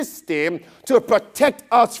system to protect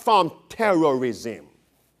us from terrorism.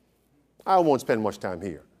 I won't spend much time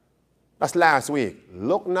here. That's last week.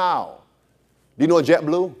 Look now. Do you know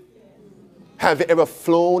JetBlue? Have you ever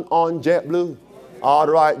flown on JetBlue? All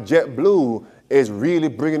right, JetBlue is really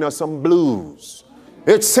bringing us some blues.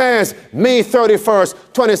 It says May 31st,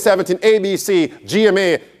 2017, ABC,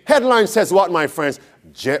 GMA. Headline says what, my friends?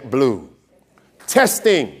 JetBlue.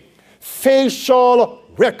 Testing facial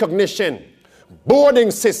recognition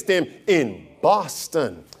boarding system in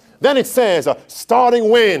Boston. Then it says, starting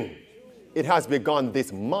when? It has begun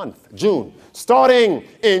this month, June. Starting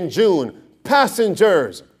in June,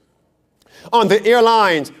 passengers on the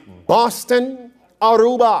airline's Boston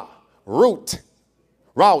Aruba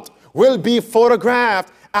route will be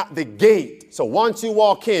photographed at the gate. So once you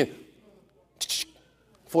walk in,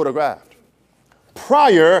 photographed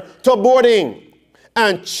prior to boarding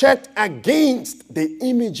and checked against the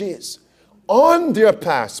images on their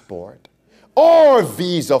passport or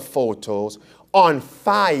visa photos on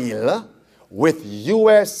file with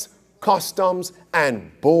U.S. Customs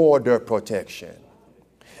and Border Protection.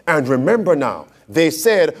 And remember now, they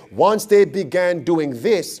said once they began doing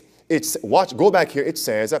this, go back here, it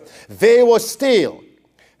says, they will still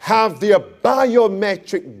have their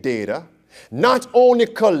biometric data not only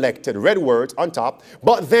collected, red words on top,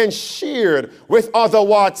 but then shared with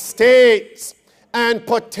other states and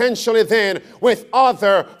potentially then with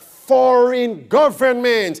other foreign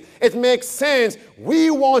governments. It makes sense. We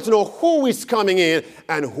want to know who is coming in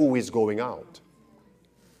and who is going out.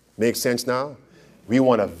 Makes sense now? We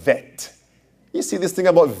want to vet. You see this thing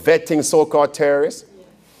about vetting so-called terrorists?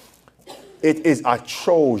 It is a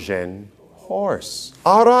Trojan horse.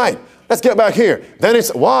 All right, let's get back here. Then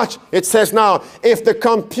it says now, if the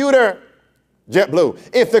computer, JetBlue,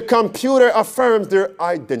 if the computer affirms their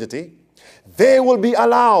identity, they will be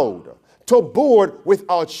allowed to board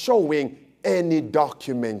without showing any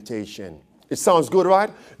documentation. It sounds good, right?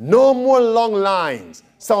 No more long lines.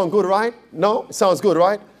 Sound good, right? No? It sounds good,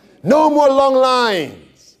 right? No more long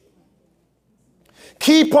lines.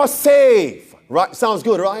 Keep us safe. Right? Sounds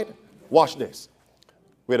good, right? Watch this.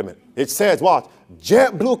 Wait a minute. It says what?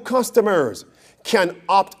 JetBlue customers can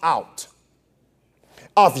opt out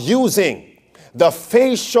of using the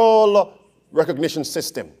facial recognition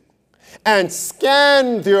system and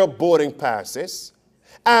scan their boarding passes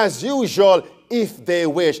as usual if they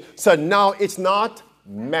wish. So now it's not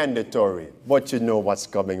mandatory. But you know what's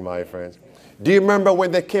coming, my friends. Do you remember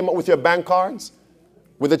when they came up with your bank cards?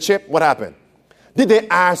 With a chip? What happened? Did they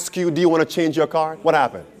ask you, do you want to change your card? What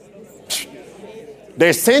happened?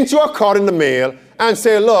 They sent you a card in the mail and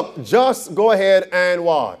say, look, just go ahead and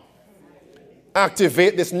what?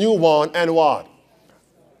 Activate this new one and what?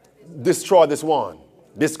 Destroy this one.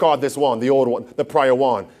 Discard this one, the old one, the prior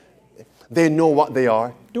one. They know what they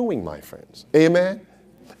are doing, my friends. Amen?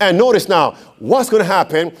 And notice now, what's going to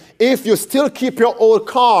happen if you still keep your old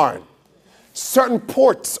card? Certain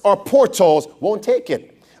ports or portals won't take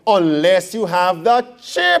it unless you have the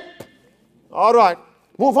chip. All right,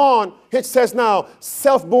 move on. It says now,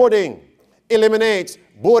 self-boarding eliminates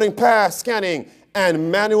boarding pass scanning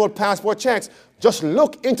and manual passport checks. Just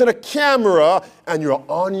look into the camera and you're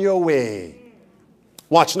on your way.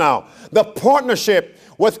 Watch now. The partnership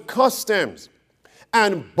with Customs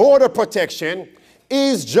and Border Protection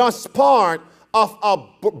is just part of a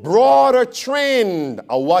broader trend.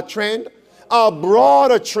 A what trend? A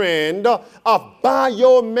broader trend of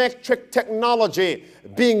biometric technology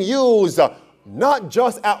being used not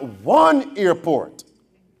just at one airport,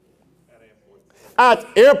 at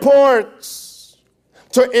airports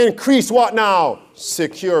to increase what now?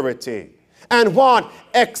 Security. And what?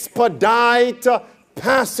 Expedite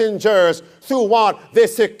passengers through what? The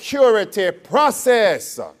security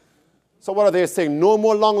process. So what are they saying? No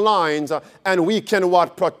more long lines and we can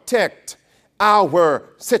what? Protect our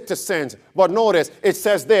citizens. But notice, it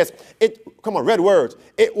says this. Come on, red words.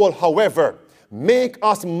 It will, however, make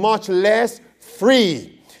us much less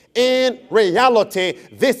free. In reality,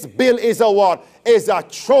 this bill is a what? Is a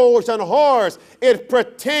Trojan horse. It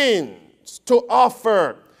pretends to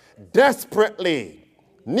offer desperately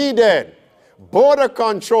needed border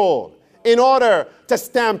control in order to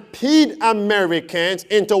stampede Americans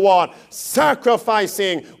into what?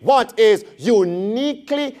 Sacrificing what is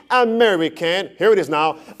uniquely American, here it is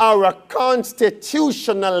now, our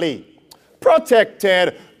constitutionally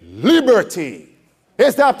protected liberty.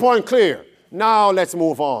 Is that point clear? Now let's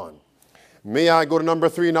move on. May I go to number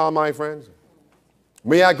 3 now, my friends?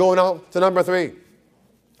 May I go now to number 3?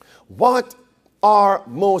 What are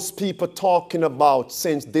most people talking about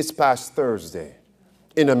since this past Thursday?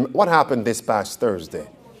 What happened this past Thursday?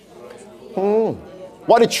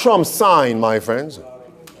 What did Trump sign, my friends?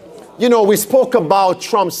 You know, we spoke about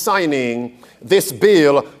Trump signing this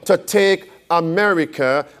bill to take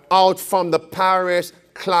America out from the Paris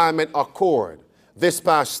Climate Accord this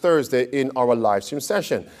past Thursday in our live stream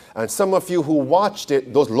session. And some of you who watched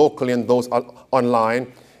it, those locally and those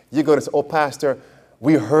online, you're going to say, oh, Pastor,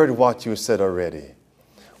 we heard what you said already.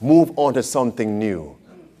 Move on to something new.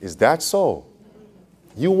 Is that so?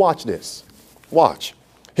 You watch this. Watch.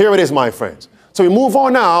 Here it is, my friends. So we move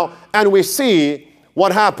on now and we see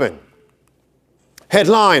what happened.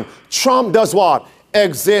 Headline, Trump does what?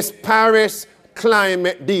 Exits Paris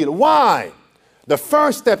climate deal. Why? The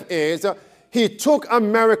first step is he took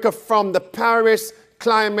America from the Paris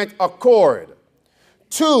Climate Accord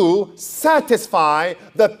to satisfy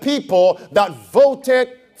the people that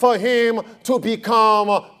voted for him to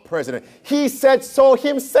become president. He said so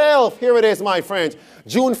himself. Here it is, my friends.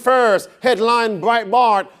 June 1st, headline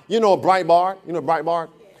Breitbart. You know Breitbart?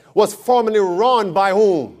 Was formerly run by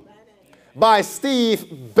whom? By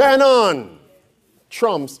Steve Bannon,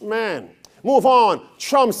 Trump's man. Move on.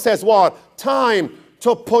 Trump says what? Time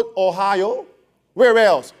to put Ohio, where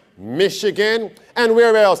else? Michigan, and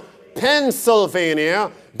where else?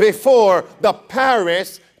 Pennsylvania, before the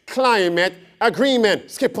Paris Climate Agreement.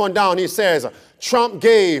 Skip on down, he says, Trump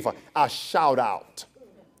gave a shout out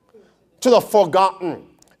to the forgotten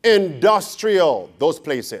industrial, those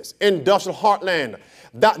places, industrial heartland,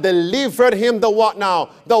 that delivered him the what now?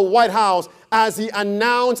 The White House, as he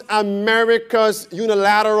announced America's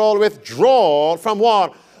unilateral withdrawal from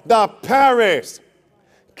what? The Paris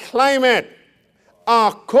Climate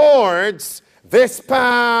Accords this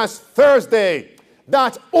past Thursday.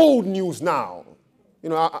 That's old news now. You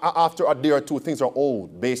know, after a day or two, things are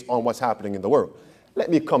old based on what's happening in the world. Let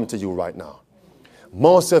me come to you right now.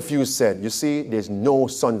 Most of you said, you see, there's no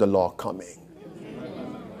Sunday law coming.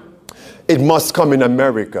 It must come in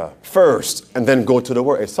America first and then go to the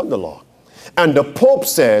world. It's Sunday law. And the Pope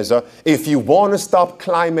says, if you want to stop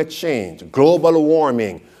climate change, global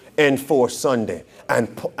warming, enforce Sunday.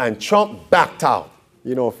 And Trump backed out.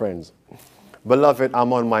 You know, friends, beloved,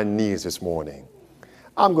 I'm on my knees this morning.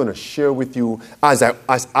 I'm going to share with you, as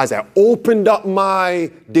I opened up my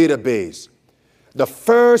database, the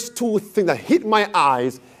first two things that hit my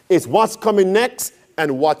eyes is what's coming next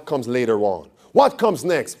and what comes later on. What comes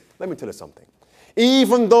next? Let me tell you something.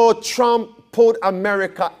 Even though Trump put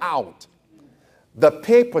America out, the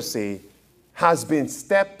papacy has been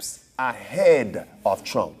steps ahead of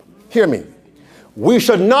Trump. Hear me. We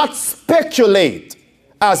should not speculate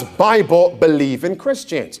as Bible-believing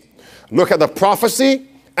Christians. Look at the prophecy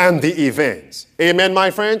and the events. Amen,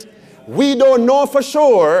 my friends? We don't know for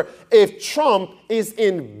sure if Trump is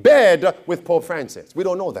in bed with Pope Francis. We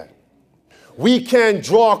don't know that. We can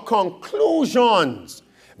draw conclusions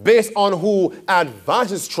based on who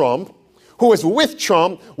advises Trump, who is with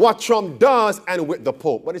Trump, what Trump does, and with the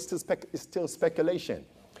Pope. But it's still speculation.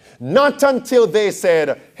 Not until they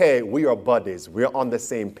said, hey, we are buddies, we're on the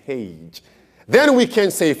same page. Then we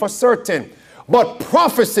can say for certain. But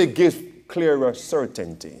prophecy gives clearer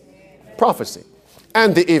certainty. Prophecy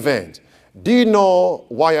and the event. Do you know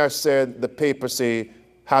why I said the papacy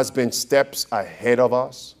has been steps ahead of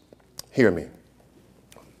us? Hear me.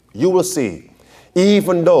 You will see,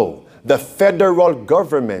 even though the federal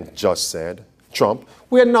government just said, Trump,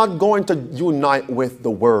 we're not going to unite with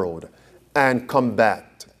the world and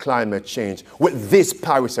combat climate change with this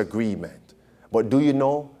Paris Agreement. But do you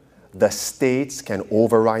know the states can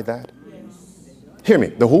override that? Yes. Hear me.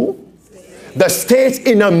 The who? The states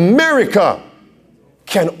in America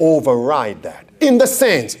can override that. In the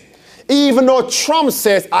sense, even though Trump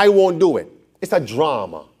says, I won't do it, it's a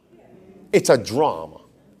drama. It's a drama.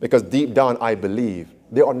 Because deep down, I believe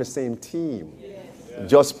they're on the same team,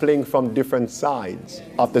 just playing from different sides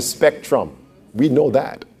of the spectrum. We know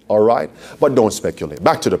that, all right? But don't speculate.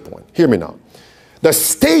 Back to the point. Hear me now. The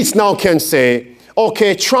states now can say,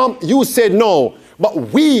 okay, Trump, you said no, but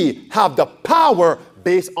we have the power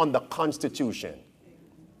based on the Constitution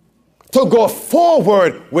to go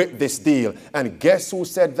forward with this deal. And guess who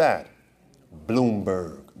said that?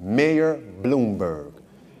 Bloomberg, Mayor Bloomberg.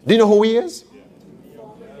 Do you know who he is?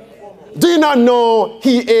 Do you not know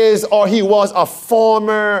he is or he was a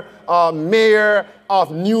former mayor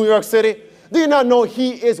of New York City? Do you not know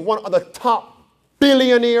he is one of the top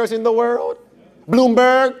billionaires in the world?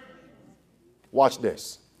 Bloomberg. Watch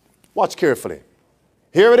this. Watch carefully.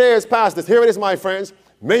 Here it is, past this. Here it is, my friends.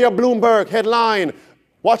 Mayor Bloomberg, headline.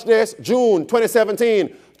 Watch this, June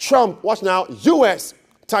 2017. Trump, watch now, U.S.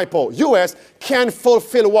 typo. U.S. can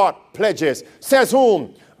fulfill what? Pledges. Says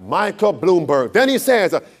whom? Michael Bloomberg. Then he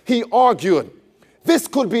says, he argued, this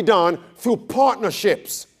could be done through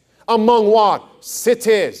partnerships among what?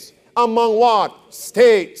 Cities, among what?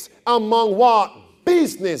 States, among what?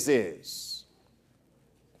 Businesses.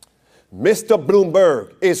 Mr.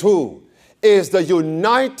 Bloomberg is who? Is the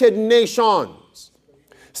United Nations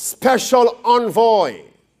Special Envoy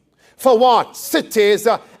for what? Cities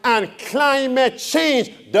and climate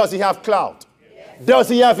change. Does he have clout? Does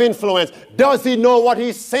he have influence? Does he know what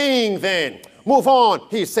he's saying then? Move on.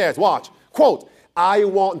 He says, watch, quote, I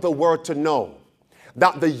want the world to know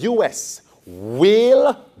that the U.S.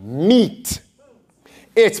 will meet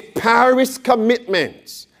its Paris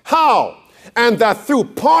commitments. How? And that through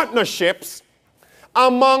partnerships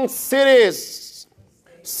among cities,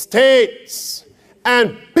 states,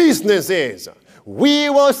 and businesses, we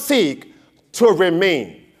will seek to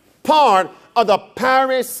remain part of the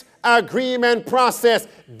Paris Agreement process.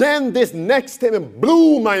 Then this next statement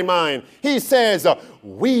blew my mind. He says,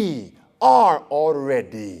 we are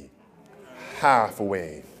already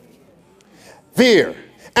halfway there,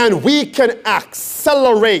 and we can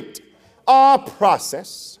accelerate our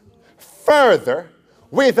process further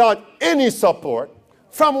without any support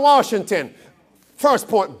from Washington. First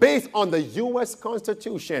point, based on the U.S.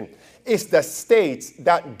 Constitution, it's the states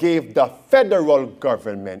that gave the federal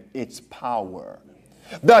government its power.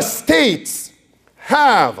 The states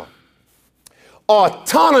have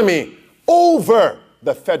autonomy over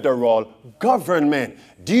the federal government.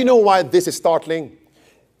 Do you know why this is startling?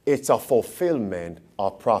 It's a fulfillment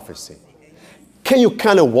of prophecy. Can you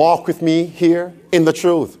kind of walk with me here in the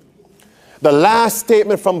truth? The last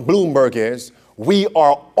statement from Bloomberg is, we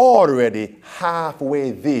are already halfway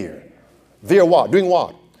there. There what? Doing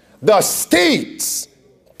what? The states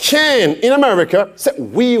can, in America, say,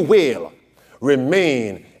 we will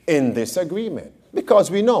remain in this agreement. Because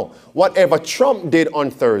we know whatever Trump did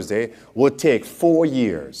on Thursday will take 4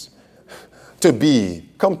 years to be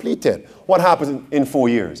completed. What happens in 4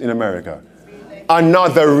 years in America?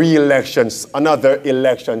 Another re-election, another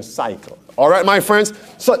election cycle. All right, my friends?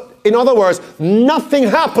 So, in other words, nothing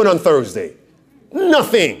happened on Thursday.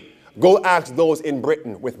 Nothing. Go ask those in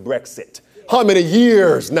Britain with Brexit. How many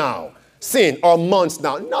years now? Or months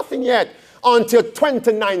now? Nothing yet. Until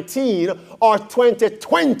 2019 or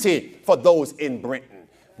 2020 for those in Britain.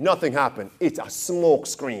 Nothing happened. It's a smoke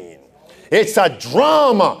screen. It's a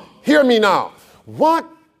drama. Hear me now. What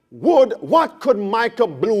could Michael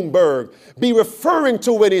Bloomberg be referring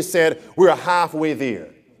to when he said we're halfway there?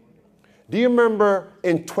 Do you remember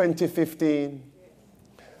in 2015,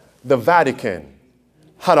 the Vatican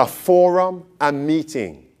had a forum, a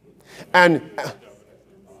meeting, and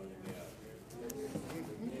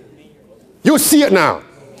you see it now.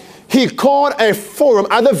 He called a forum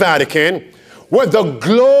at the Vatican with the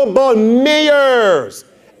global mayors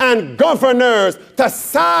and governors to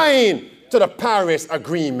sign to the Paris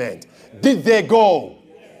Agreement. Did they go?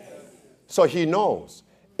 So he knows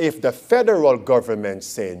if the federal government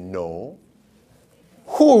say no,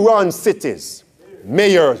 who runs cities?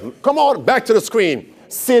 Mayors. Come on, back to the screen.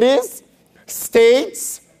 Cities,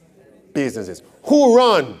 states, businesses. Who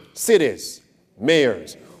run cities?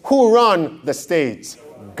 Mayors. Who run the states?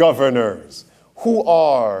 Governors. Who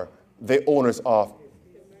are the owners of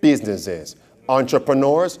businesses?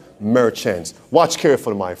 Entrepreneurs, merchants. Watch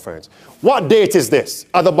carefully, my friends. What date is this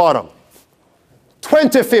at the bottom?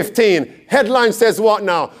 2015. Headline says what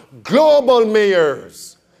now? Global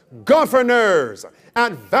mayors, governors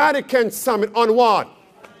at Vatican Summit on what?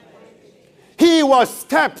 He was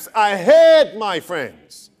steps ahead, my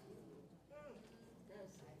friends.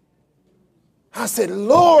 I said,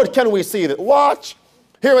 Lord, can we see that? Watch.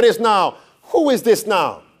 Here it is now. Who is this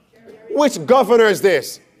now? Which governor is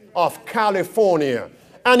this? Of California.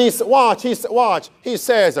 And he says,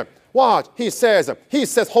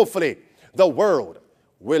 hopefully the world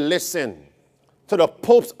will listen to the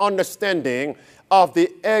Pope's understanding of the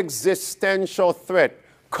existential threat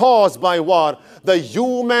caused by what? The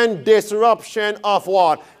human disruption of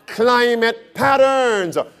what? Climate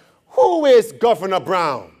patterns. Who is Governor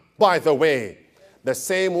Brown, by the way? The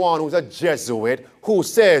same one who's a Jesuit who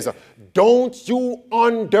says, don't you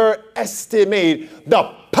underestimate the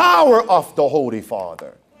power of the Holy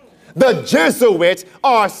Father. The Jesuits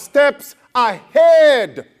are steps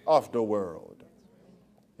ahead of the world.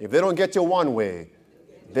 If they don't get you one way,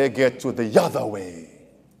 they get to the other way.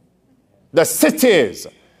 The cities,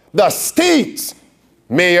 the states,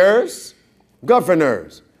 mayors,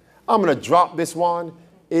 governors. I'm going to drop this one.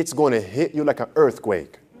 It's going to hit you like an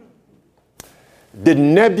earthquake. Did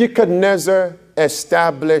Nebuchadnezzar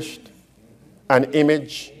establish an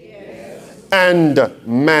image and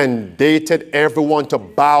mandated everyone to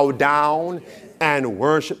bow down and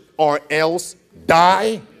worship or else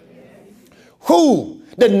die? Who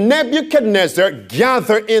did Nebuchadnezzar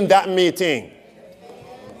gather in that meeting?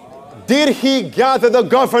 Did he gather the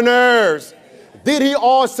governors? Did he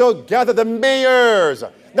also gather the mayors,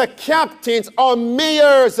 the captains or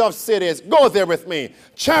mayors of cities? Go there with me.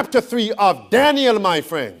 Chapter 3 of Daniel, my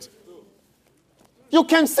friends. You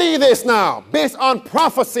can see this now, based on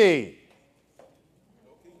prophecy.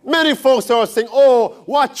 Many folks are saying, oh,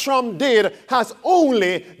 what Trump did has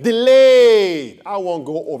only delayed. I won't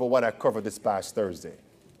go over what I covered this past Thursday.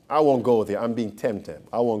 I won't go there. I'm being tempted.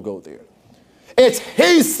 I won't go there. It's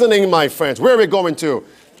hastening, my friends. Where are we going to?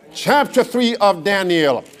 Chapter 3 of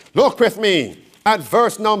Daniel. Look with me at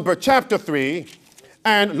verse number chapter 3.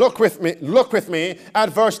 And look with me at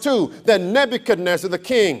verse 2. Then Nebuchadnezzar the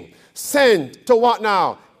king sent to what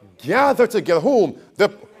now? Gather together whom?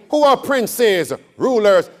 Who are princes,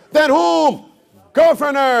 rulers, then whom?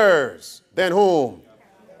 Governors, then whom?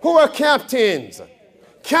 Who are captains?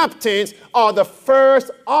 Captains are the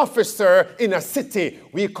first officer in a city.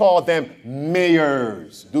 We call them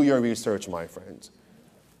mayors. Do your research, my friends.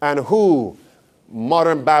 And who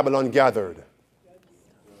modern Babylon gathered?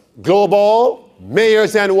 Global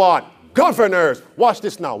mayors and what? Governors. Watch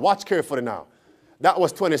this now. Watch carefully now. That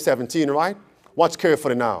was 2017, right? Watch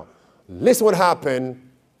carefully now. Listen what happened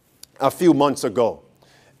a few months ago.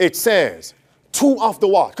 It says, two of the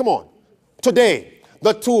what? Come on. Today,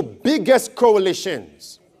 the two biggest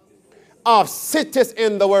coalitions of cities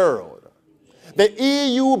in the world, the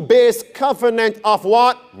EU-based covenant of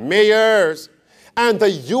what? Mayors, and the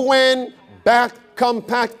UN-backed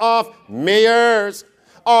compact of mayors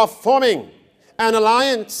are forming an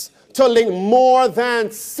alliance to link more than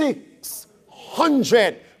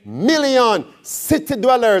 600 million city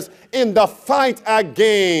dwellers in the fight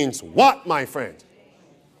against what, my friends?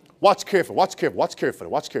 Watch carefully, watch carefully, watch carefully,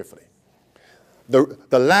 watch carefully.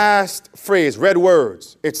 The last phrase, red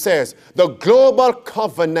words, it says, the global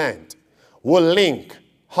covenant will link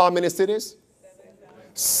how many cities?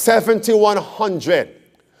 7,100,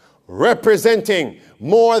 representing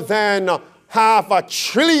more than 500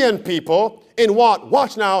 billion people in what?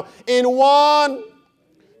 Watch now, in one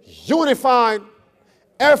unified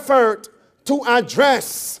effort to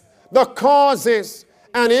address the causes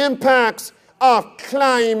and impacts of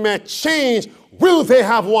climate change. Will they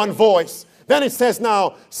have one voice? Then it says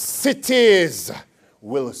now, cities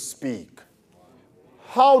will speak.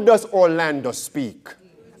 How does Orlando speak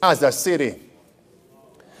as a city?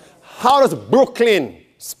 How does Brooklyn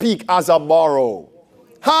speak as a borough?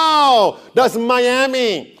 How does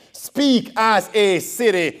Miami speak as a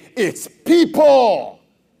city? It's people.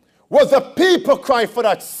 Will the people cry for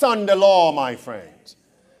that Sunday law, my friends?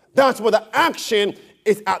 That's where the action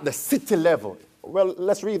is at the city level. Well,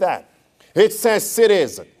 let's read that. It says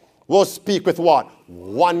cities will speak with what?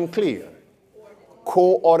 One clear,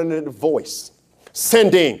 coordinated voice,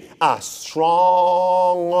 sending a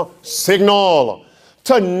strong signal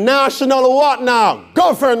to national what now?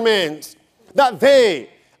 Governments, that they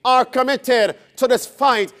are committed to this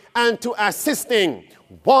fight and to assisting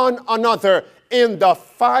one another in the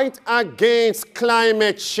fight against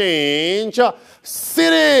climate change.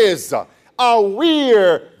 Cities are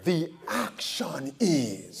where the action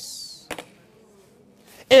is.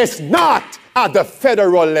 It's not at the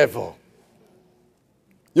federal level.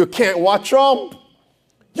 You can't watch Trump.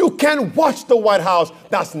 You can't watch the White House.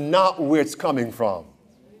 That's not where it's coming from.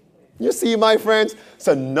 You see, my friends?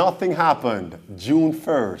 So nothing happened June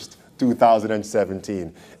 1st,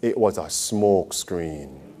 2017. It was a smoke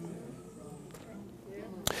screen.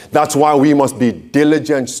 That's why we must be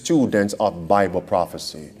diligent students of Bible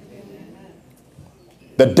prophecy.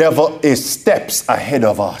 The devil is steps ahead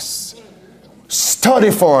of us.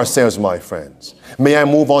 Study for ourselves, my friends. May I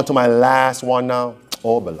move on to my last one now?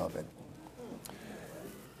 Oh, beloved.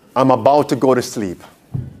 I'm about to go to sleep.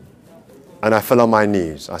 And I fell on my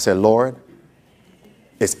knees. I said, Lord,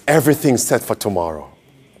 is everything set for tomorrow?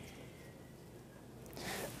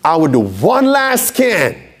 I would do one last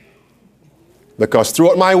scan. Because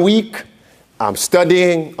throughout my week, I'm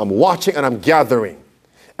studying, I'm watching, and I'm gathering.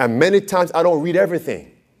 And many times I don't read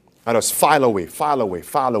everything. I just file away, file away,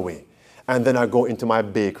 file away. And then I go into my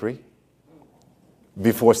bakery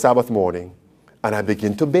before Sabbath morning, and I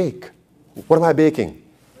begin to bake. What am I baking?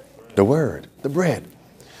 The word, the bread.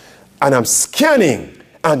 And I'm scanning,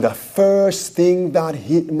 and the first thing that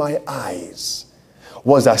hit my eyes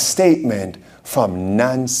was a statement from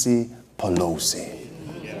Nancy Pelosi.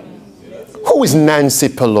 Who is Nancy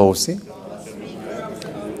Pelosi?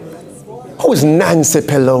 Who is Nancy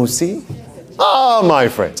Pelosi? Ah, my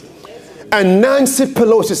friends. And Nancy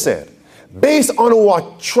Pelosi said, based on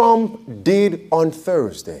what Trump did on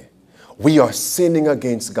Thursday, we are sinning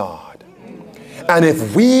against God. And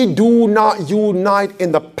if we do not unite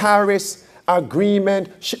in the Paris Agreement,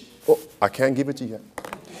 I can't give it to you yet.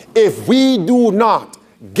 If we do not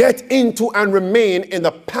get into and remain in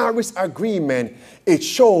the Paris Agreement, it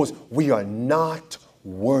shows we are not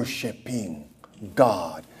worshiping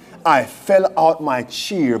God. I fell out my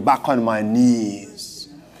chair back on my knees.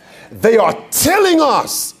 They are telling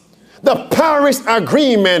us the Paris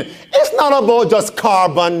Agreement is not about just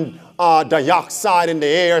carbon dioxide in the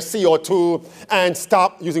air, CO2, and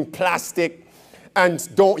stop using plastic,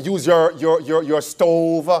 and don't use your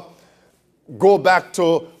stove. Go back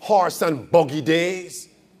to horse and buggy days.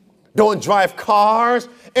 Don't drive cars.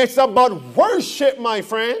 It's about worship, my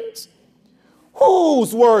friends.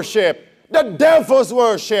 Whose worship? The devil's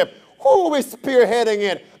worship. Who is spearheading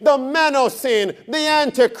it? The man of sin, the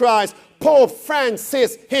Antichrist, Pope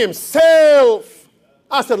Francis himself.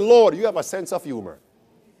 I said, Lord, you have a sense of humor.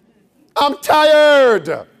 I'm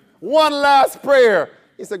tired. One last prayer.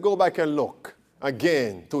 He said, go back and look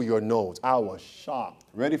again to your notes. I was shocked.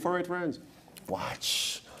 Ready for it, friends?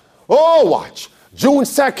 Watch. Oh, watch. June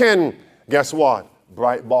 2nd. Guess what?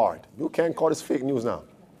 Breitbart. You can't call this fake news now.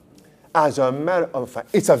 As a matter of fact,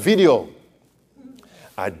 it's a video.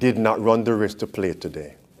 I did not run the risk to play it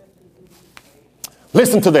today.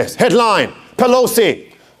 Listen to this. Headline.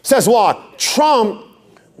 Pelosi says what? Trump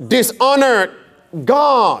dishonored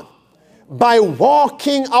God by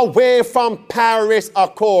walking away from Paris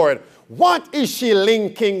Accord. What is she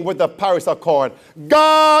linking with the Paris Accord?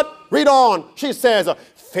 God, read on. She says,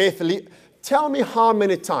 faithfully, tell me how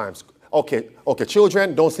many times, okay,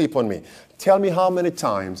 children, don't sleep on me. Tell me how many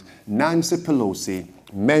times Nancy Pelosi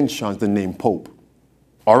mentions the name Pope.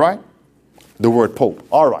 All right? The word Pope.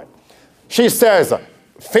 All right. She says,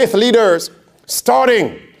 faith leaders,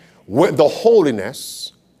 starting with the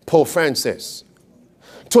holiness, Pope Francis,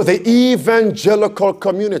 to the evangelical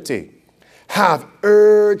community, have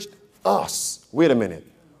urged us. Wait a minute.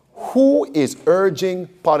 Who is urging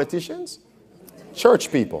politicians?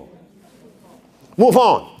 Church people. Move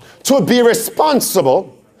on. To be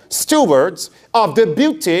responsible stewards of the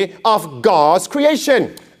beauty of God's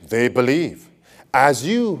creation. They believe, as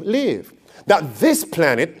you live, that this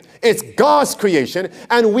planet is God's creation,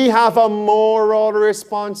 and we have a moral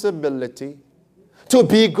responsibility to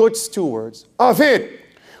be good stewards of it.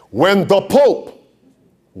 When the Pope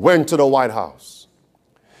went to the White House,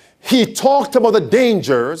 he talked about the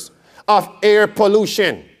dangers of air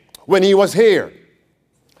pollution when he was here.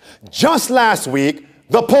 Just last week,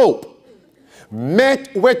 the Pope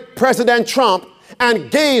met with President Trump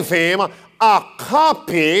and gave him a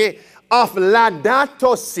copy of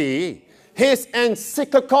Laudato Si, his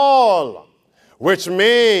encyclical, which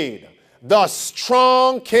made the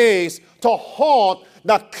strong case to halt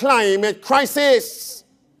the climate crisis.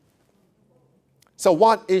 So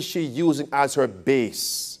what is she using as her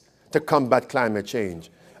base to combat climate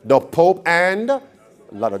change? The Pope and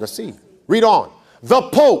Laudato Si. Read on. The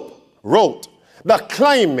Pope wrote, the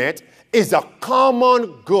climate is a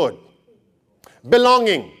common good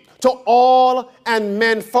belonging to all and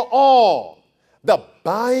meant for all. The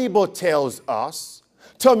Bible tells us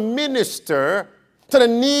to minister to the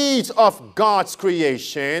needs of God's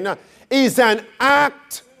creation is an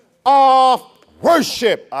act of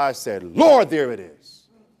worship. I said, Lord, there it is.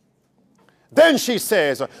 Then she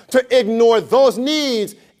says, to ignore those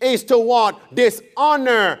needs is to what?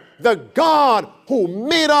 Dishonor the God who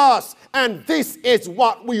made us. And this is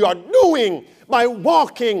what we are doing by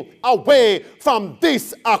walking away from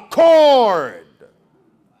this accord.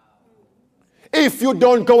 If you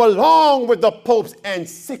don't go along with the Pope's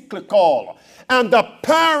encyclical and the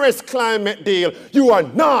Paris climate deal, you are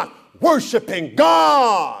not worshiping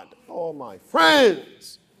God. Oh, my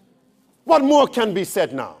friends. What more can be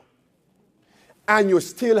said now? And you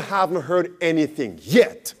still haven't heard anything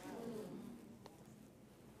yet.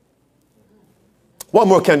 What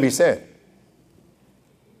more can be said?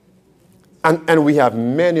 And we have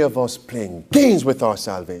many of us playing games with our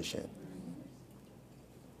salvation.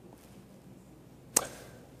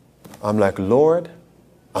 I'm like, Lord,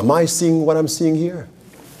 am I seeing what I'm seeing here?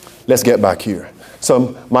 Let's get back here.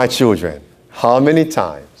 So, my children, how many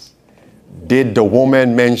times did the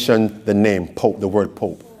woman mention the name Pope, the word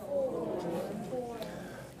Pope?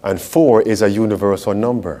 And 4 is a universal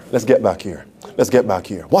number. Let's get back here. Let's get back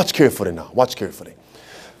here. Watch carefully now. Watch carefully.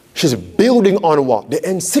 She's building on what? The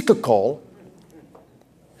encyclical.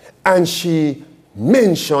 And she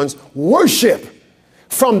mentions worship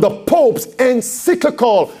from the Pope's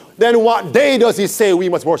encyclical. Then what day does he say we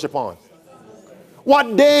must worship on?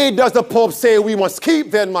 What day does the Pope say we must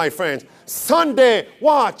keep then, my friends? Sunday.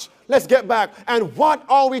 Watch. Let's get back. And what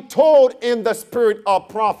are we told in the spirit of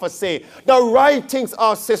prophecy? The writings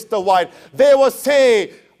of Sister White, they will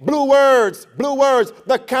say, blue words,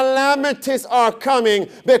 the calamities are coming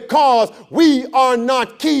because we are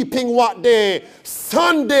not keeping what day?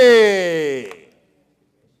 Sunday.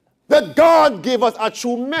 That God give us a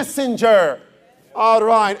true messenger. All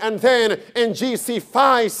right, and then in GC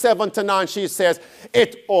 5:7-9, she says,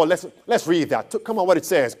 let's read that. Come on, what it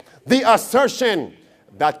says. The assertion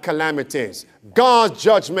that calamities, God's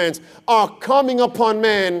judgments are coming upon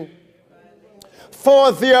men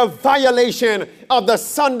for their violation of the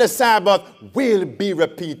Sunday Sabbath will be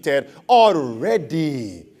repeated.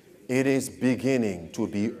 Already it is beginning to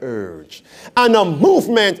be urged. And a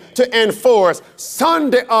movement to enforce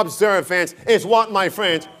Sunday observance is what, my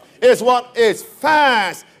friends? Is what is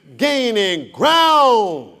fast gaining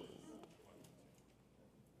ground.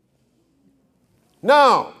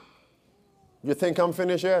 Now, you think I'm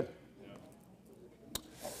finished yet?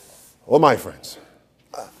 Oh, my friends,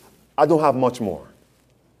 I don't have much more.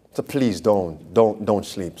 So please don't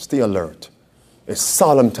sleep. Stay alert. It's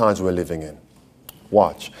solemn times we're living in.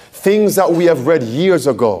 Watch. Things that we have read years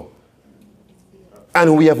ago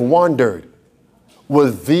and we have wondered,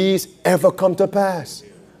 will these ever come to pass?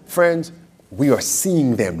 Friends, we are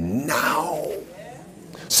seeing them now.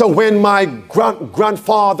 So when my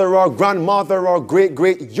grandfather or grandmother or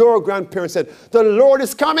your grandparents said, the Lord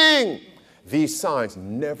is coming, these signs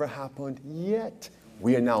never happened yet.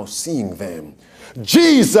 We are now seeing them.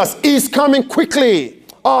 Jesus is coming quickly.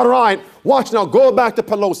 All right, watch now. Go back to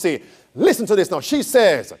Pelosi. Listen to this now. She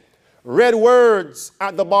says, red words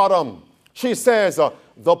at the bottom. She says,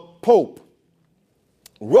 the Pope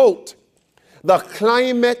wrote, the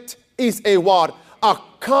climate is a what? A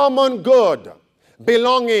common good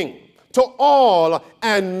belonging to all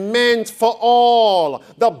and meant for all.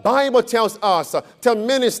 The Bible tells us to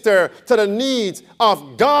minister to the needs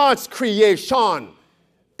of God's creation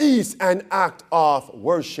is an act of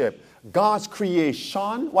worship. God's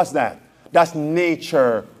creation, what's that? That's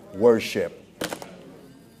nature worship.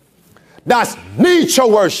 That's nature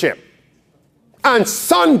worship. And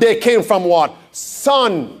Sunday came from what?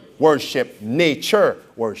 Sun worship, nature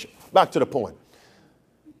worship. Back to the point.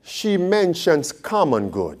 She mentions common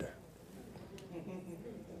good.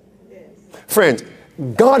 Friends,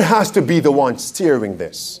 God has to be the one steering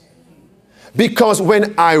this. Because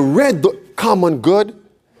when I read the common good,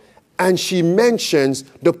 and she mentions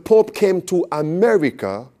the Pope came to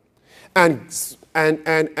America and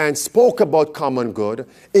spoke about common good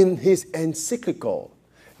in his encyclical.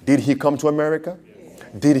 Did he come to America?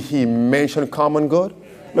 Did he mention common good?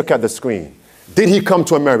 Look at the screen. Did he come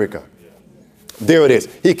to America? There it is.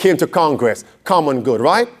 He came to Congress. Common good,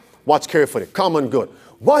 right? Watch carefully. Common good.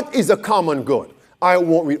 What is a common good? I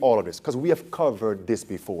won't read all of this because we have covered this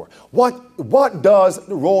before. What does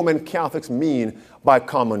the Roman Catholics mean by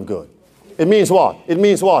common good? It means what? It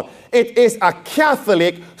means what? It is a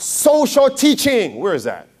Catholic social teaching. Where is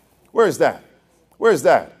that? Where is that? Where is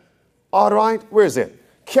that? All right, where is it?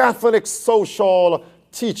 Catholic social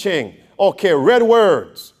teaching. Okay, red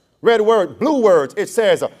words. Red word, blue words. It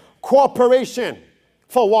says cooperation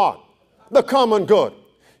for what? The common good.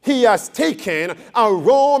 He has taken a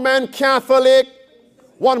Roman Catholic,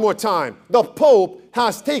 one more time, the Pope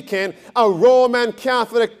has taken a Roman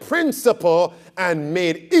Catholic principle and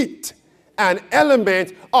made it an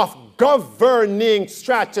element of governing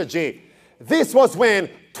strategy. This was when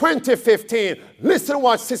 2015, listen to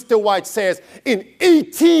what Sister White says in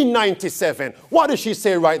 1897. What does she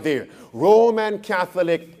say right there? Roman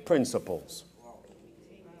Catholic principles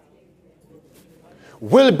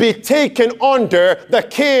will be taken under the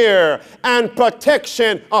care and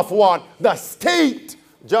protection of what? The state,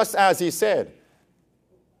 just as he said.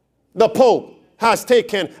 The Pope has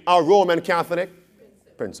taken a Roman Catholic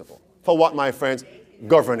principle. For what, my friends?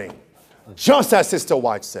 Governing. Just as Sister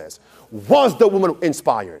White says. Was the woman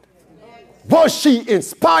inspired? Was she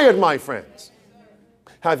inspired, my friends?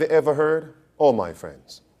 Have you ever heard? Oh, my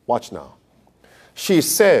friends, watch now. She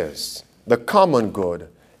says the common good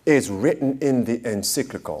is written in the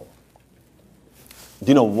encyclical. Do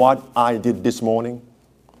you know what I did this morning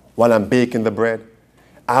while I'm baking the bread?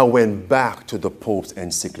 I went back to the Pope's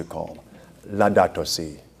encyclical, Laudato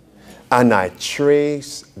Si, and I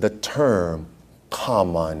traced the term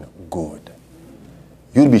common good.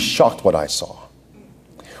 You'd be shocked what I saw.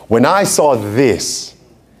 When I saw this,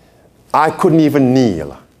 I couldn't even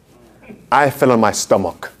kneel. I fell on my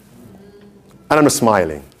stomach. And I'm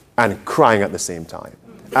smiling and crying at the same time.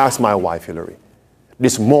 Ask my wife, Hillary.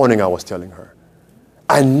 This morning I was telling her,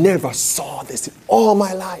 I never saw this in all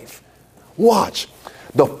my life. Watch.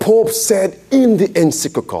 The Pope said in the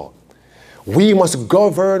encyclical, We must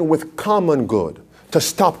govern with common good to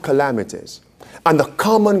stop calamities. And the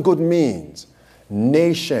common good means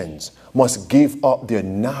nations must give up their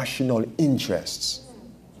national interests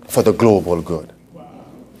for the global good.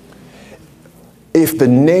 If the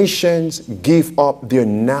nations give up their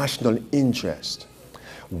national interest,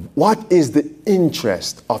 what is the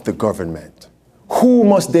interest of the government? Who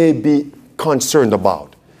must they be concerned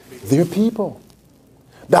about? Their people.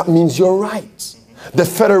 That means your rights. The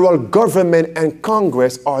federal government and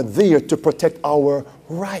Congress are there to protect our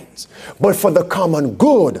rights. But for the common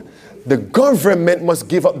good, the government must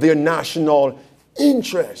give up their national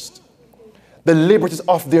interest, the liberties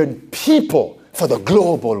of their people for the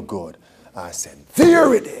global good. I said,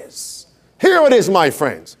 there it is. Here it is, my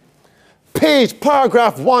friends.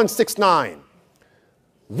 Paragraph 169.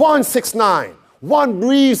 169. One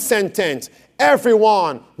brief sentence.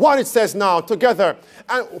 Everyone, what it says now, together.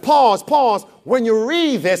 And pause. When you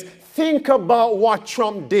read this, think about what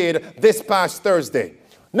Trump did this past Thursday.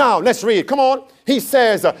 Now, let's read. Come on. He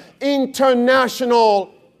says,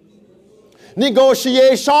 international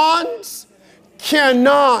negotiations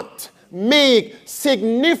cannot make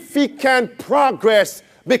significant progress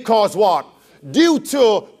because what? Due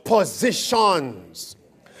to positions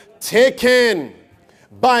taken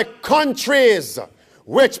by countries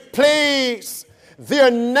which place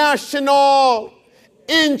their national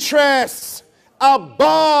interests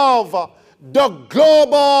above the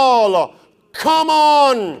global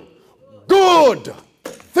common good.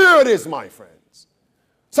 There it is, my friends.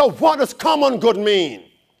 So what does common good mean?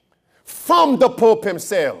 From the Pope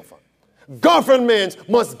himself, governments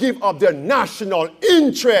must give up their national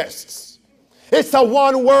interests. It's a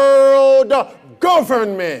one world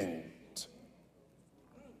government.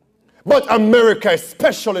 But America is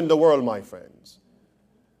special in the world, my friends.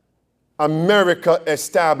 America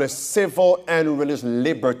established civil and religious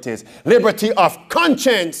liberties, liberty of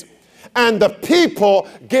conscience, and the people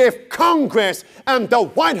gave Congress and the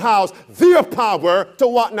White House their power to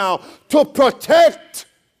what now? To protect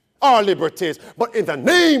our liberties, but in the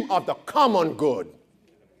name of the common good.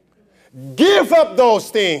 Give up those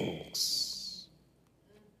things.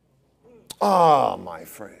 Ah, my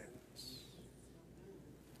friends.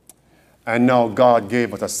 And now God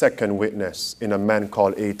gave us a second witness in a man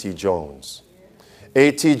called A.T. Jones.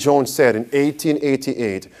 A.T. Jones said in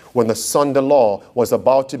 1888, when the Sunday law was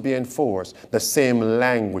about to be enforced, the same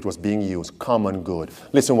language was being used, common good.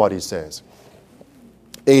 Listen what he says.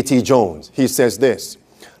 A.T. Jones, he says this,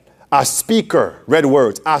 a speaker, red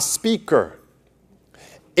words, a speaker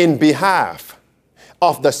in behalf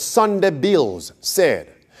of the Sunday bills said,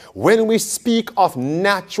 when we speak of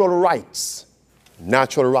natural rights,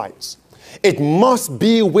 it must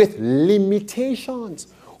be with limitations.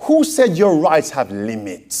 Who said your rights have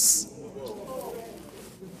limits?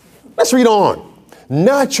 Let's read on.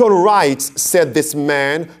 Natural rights, said this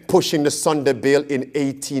man pushing the Sunday bill in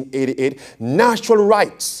 1888, natural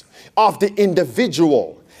rights of the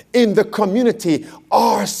individual in the community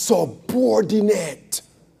are subordinate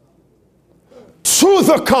to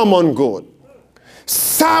the common good.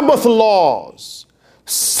 Sabbath laws,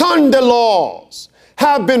 Sunday laws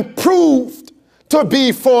have been proved to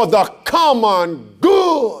be for the common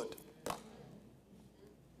good.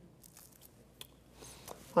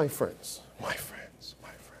 My friends.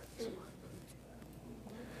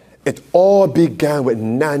 It all began with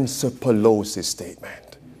Nancy Pelosi's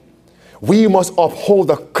statement. We must uphold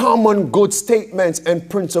the common good statements and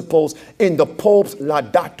principles in the Pope's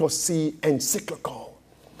Laudato Si encyclical.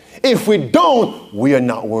 If we don't, we are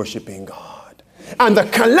not worshiping God. And the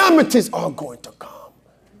calamities are going to come.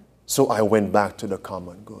 So I went back to the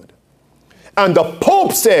common good. And the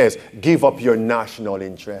Pope says, give up your national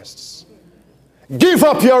interests. Give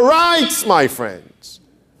up your rights, my friends.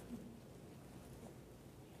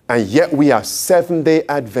 And yet we are Seventh-day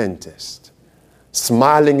Adventists,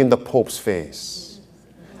 smiling in the Pope's face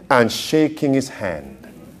and shaking his hand.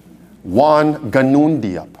 One Ganun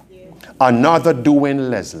Diop, another Duane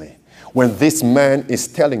Leslie, when this man is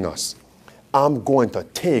telling us, I'm going to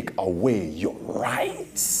take away your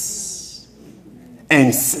rights,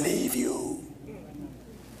 enslave you.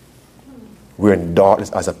 We're in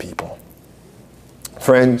darkness as a people.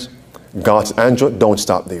 Friends, God said, Andrew, don't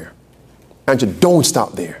stop there. Andrew, don't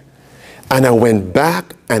stop there. And I went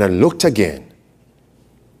back and I looked again.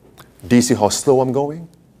 Do you see how slow I'm going?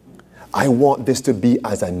 I want this to be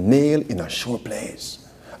as a nail in a sure place.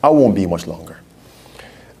 I won't be much longer.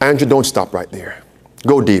 Andrew, don't stop right there.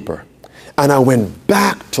 Go deeper. And I went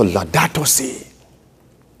back to Laudato Si.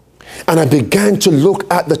 And I began to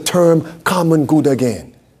look at the term common good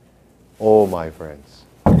again. Oh, my friends.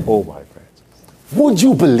 Oh, my friends. Would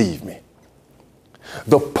you believe me?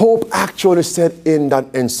 The Pope actually said in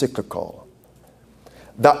that encyclical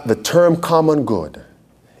that the term common good,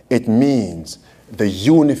 it means the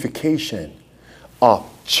unification of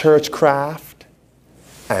churchcraft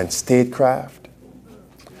and statecraft.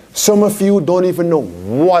 Some of you don't even know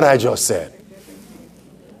what I just said.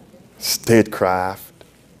 Statecraft,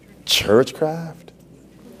 churchcraft.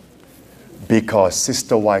 Because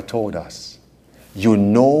Sister White told us, you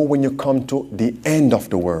know when you come to the end of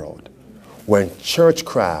the world, when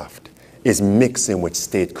churchcraft is mixing with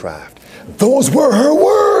statecraft. Those were her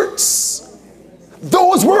words.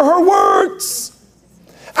 Those were her words.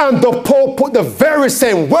 And the Pope put the very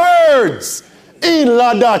same words in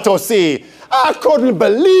Laudato Si. I couldn't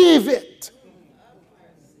believe it.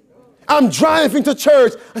 I'm driving to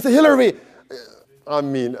church. I said, Hillary, I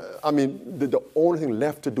mean, the only thing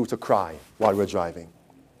left to do is to cry while we're driving.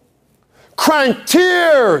 Crying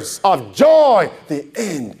tears of joy. The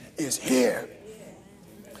end is here.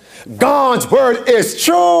 God's word is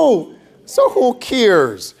true. So who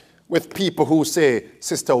cares with people who say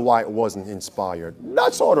Sister White wasn't inspired?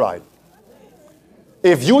 That's all right.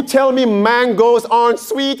 If you tell me mangoes aren't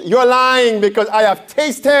sweet, you're lying, because I have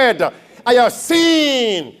tasted, I have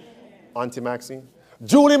seen. Auntie Maxine,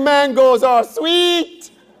 Julie, mangoes are sweet.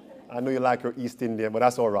 I know you like your East Indian, but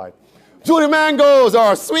that's all right. Julie, mangoes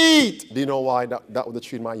are sweet. Do you know why? That was the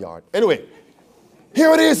tree in my yard. Anyway,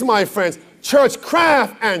 here it is, my friends.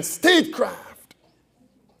 Churchcraft and statecraft.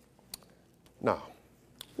 Now,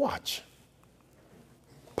 watch.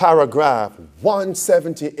 Paragraph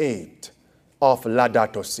 178 of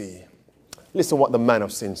Laudato Si. Listen what the man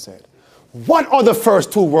of sin said. What are the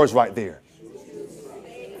first two words right there?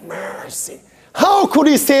 Mercy. How could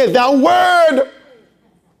he say that word?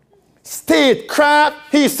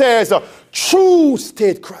 Statecraft, he says, true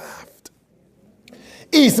statecraft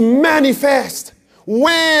is manifest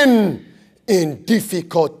when in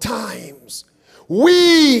difficult times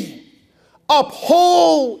we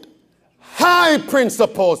uphold high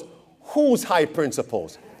principles. Whose high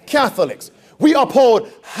principles? Catholics. We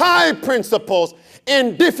uphold high principles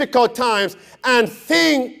in difficult times and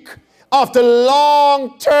think of the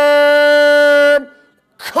long-term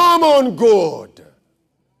common good.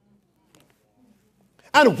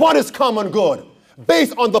 And what is common good?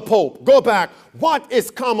 Based on the Pope. Go back. What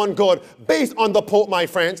is common good? Based on the Pope, my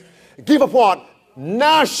friends. Give up what?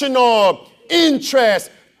 National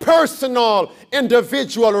interest, personal,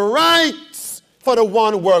 individual rights for the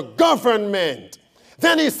one world government.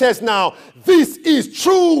 Then he says now, this is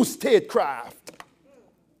true statecraft.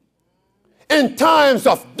 In times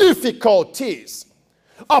of difficulties,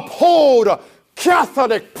 uphold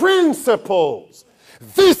Catholic principles.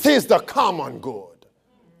 This is the common good.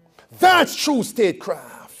 That's true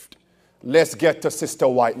statecraft. Let's get to Sister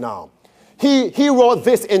White now. He wrote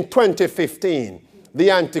this in 2015, the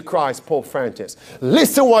Antichrist, Pope Francis.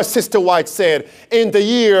 Listen what Sister White said in the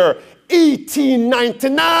year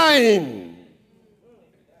 1899.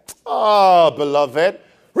 Oh, beloved,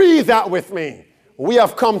 read that with me. We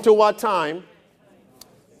have come to what time?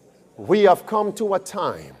 We have come to a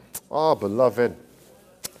time, oh, beloved,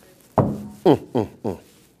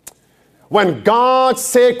 when God's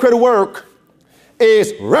sacred work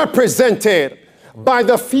is represented by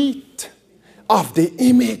the feet of the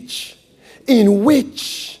image in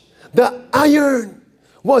which the iron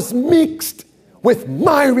was mixed with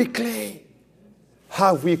miry clay.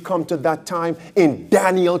 Have we come to that time in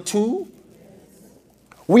Daniel 2?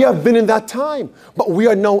 We have been in that time, but we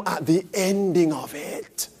are now at the ending of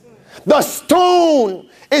it. The stone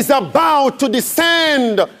is about to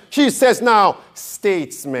descend. She says now,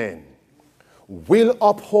 statesmen will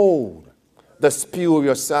uphold the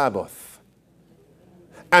spurious Sabbath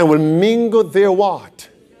and will mingle their what?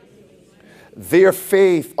 Their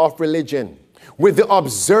faith of religion with the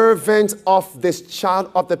observance of this child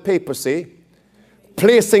of the papacy,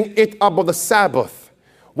 placing it above the Sabbath,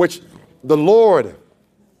 which the Lord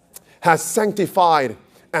has sanctified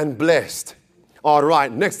and blessed. All right,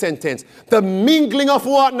 next sentence. The mingling of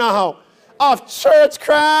what now? Of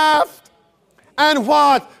churchcraft and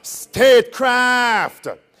what? Statecraft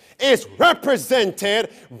is represented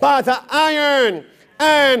by the iron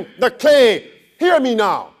and the clay. Hear me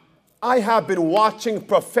now. I have been watching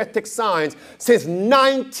prophetic signs since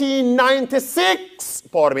 1996,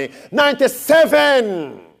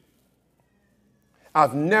 97.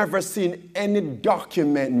 I've never seen any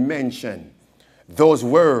document mention those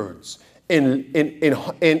words in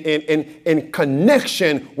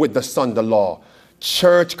connection with the Sunday law.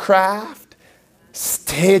 Churchcraft,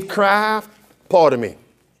 statecraft, pardon me.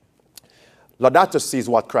 Laudato Si is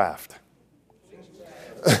what craft?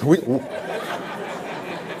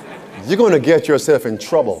 you're going to get yourself in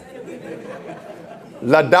trouble.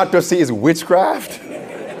 Laudato Si is witchcraft.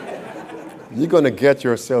 You're going to get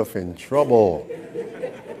yourself in trouble.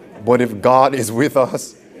 But if God is with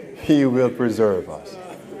us, he will preserve us.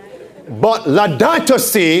 But Laudato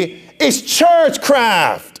Si is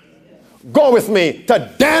churchcraft. Go with me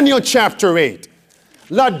to Daniel chapter 8.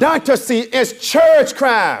 Laudato Si is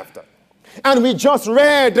churchcraft. And we just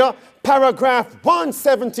read paragraph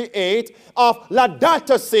 178 of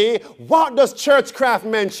Laudato Si. What does churchcraft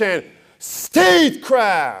mention?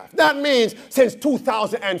 Statecraft. That means since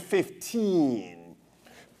 2015,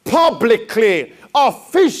 publicly,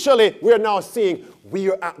 officially, we're now seeing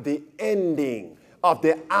we are at the ending of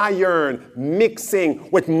the iron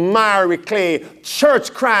mixing with miry clay,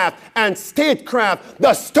 churchcraft and statecraft.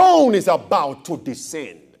 The stone is about to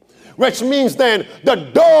descend, which means then the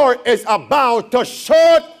door is about to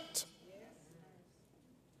shut.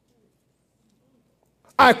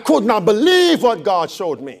 I could not believe what God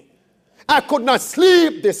showed me. I could not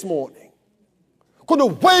sleep this morning.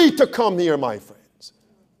 Couldn't wait to come here, my friends.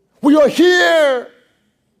 We are here.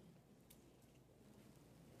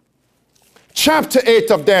 Chapter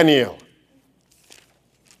 8 of Daniel.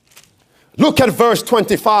 Look at verse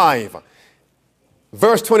 25.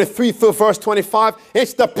 Verse 23 through verse 25,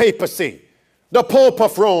 it's the papacy, the Pope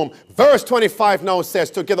of Rome. Verse 25 now says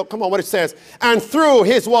together, come on, what it says. And through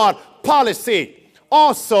his what? Policy.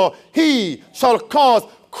 Also, he shall cause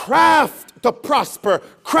craft to prosper.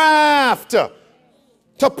 Craft to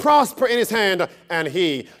prosper in his hand. And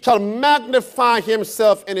he shall magnify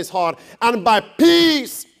himself in his heart. And by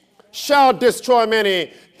peace shall destroy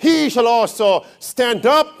many. He shall also stand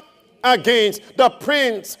up against the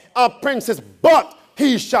prince of princes. But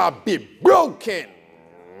he shall be broken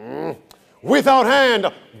without hand.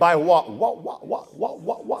 By what?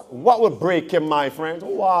 What will break him, my friends?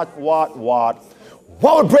 What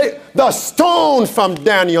will break? The stone from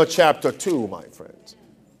Daniel chapter 2, my friends.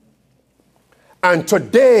 And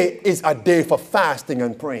today is a day for fasting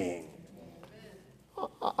and praying.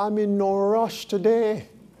 I'm in no rush today.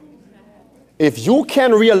 If you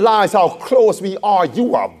can realize how close we are,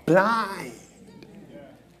 you are blind.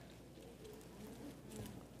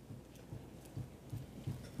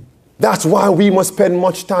 That's why we must spend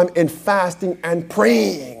much time in fasting and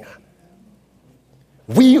praying.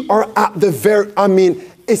 We are at the very,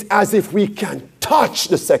 it's as if we can touch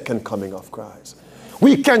the second coming of Christ.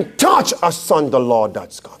 We can touch a son, the Lord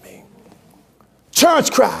that's coming.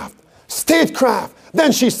 Churchcraft, statecraft.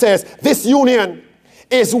 Then she says, this union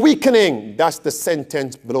is weakening. That's the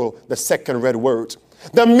sentence below the second red word.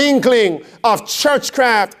 The mingling of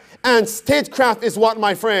churchcraft and statecraft is what,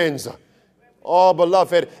 my friends? Oh,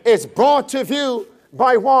 beloved, it's brought to view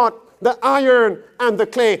by what? The iron and the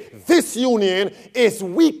clay. This union is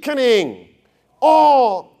weakening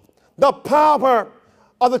all the power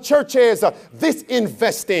of the churches. This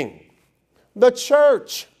investing the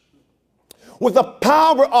church with the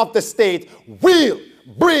power of the state will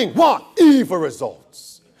bring what? Evil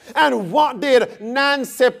results. And what did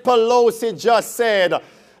Nancy Pelosi just said?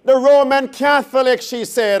 The Roman Catholics, she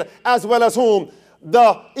said, as well as whom?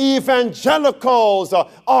 The evangelicals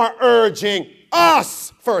are urging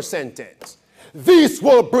us, first sentence. These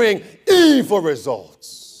will bring evil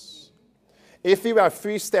results. If you have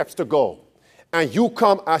 3 steps to go, and you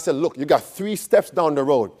come, I said, look, you got 3 steps down the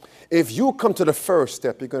road. If you come to the first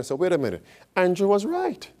step, you're going to say, wait a minute, Andrew was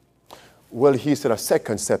right. Well, he said a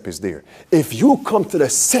second step is there. If you come to the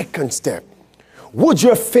second step, would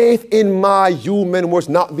your faith in my human words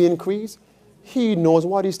not be increased? He knows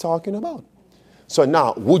what he's talking about. So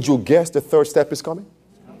now, would you guess the third step is coming?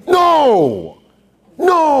 No!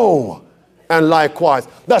 No! And likewise,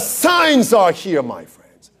 the signs are here, my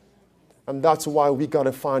friends. And that's why we got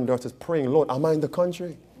to find ourselves praying, Lord, am I in the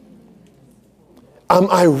country?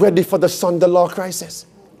 Am I ready for the son of the law crisis?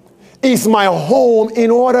 Is my home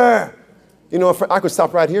in order? You know, I could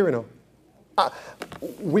stop right here, you know.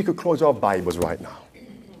 We could close our Bibles right now,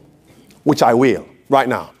 which I will right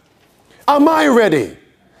now. Am I ready?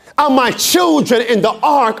 Are my children in the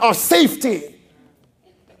ark of safety?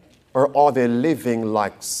 Or are they living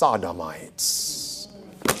like sodomites?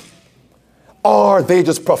 Are they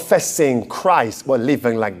just professing Christ but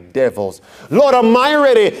living like devils? Lord, am I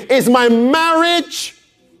ready? Is my marriage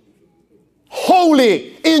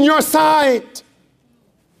holy in your sight?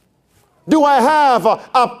 Do I have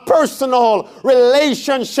a personal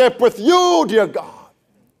relationship with you, dear God?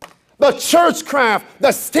 The churchcraft,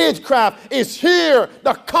 the statecraft is here.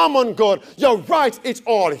 The common good, you're right, it's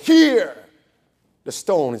all here. The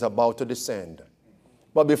stone is about to descend.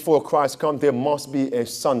 But before Christ comes, there must be a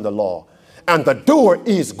son of the law. And the door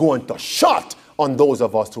is going to shut on those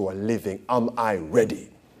of us who are living. Am I ready?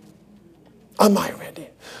 Am I ready?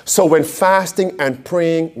 So when fasting and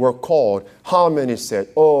praying were called, how many said,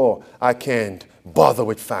 oh, I can't bother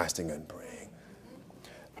with fasting and praying?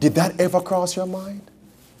 Did that ever cross your mind?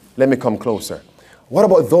 Let me come closer. What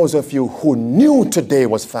about those of you who knew today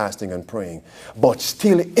was fasting and praying, but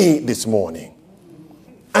still ate this morning,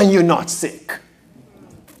 and you're not sick?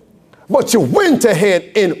 But you went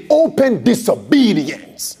ahead in open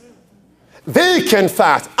disobedience. They can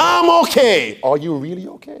fast. I'm okay. Are you really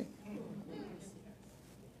okay?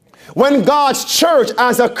 When God's church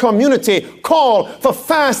as a community called for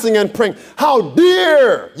fasting and praying, how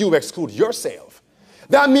dare you exclude yourself?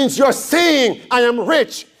 That means you're saying, I am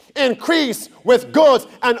rich, increase with goods,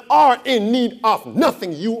 and are in need of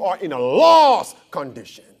nothing. You are in a lost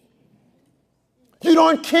condition. You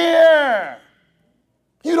don't care.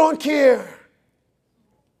 You don't care.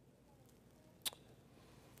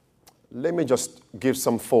 Let me just give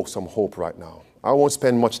some folks some hope right now. I won't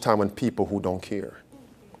spend much time on people who don't care.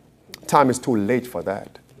 Time is too late for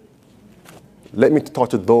that. Let me talk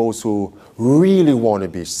to those who really want to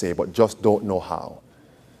be saved but just don't know how.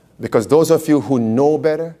 Because those of you who know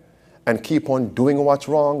better and keep on doing what's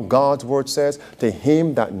wrong, God's word says, to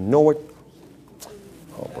him that knoweth.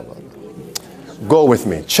 Go with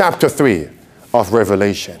me. Chapter 3 of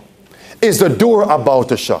Revelation. Is the door about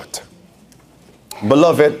to shut?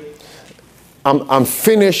 Beloved, I'm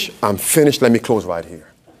finished. Let me close right here.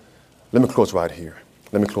 Let me close right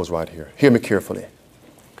here. Hear me carefully.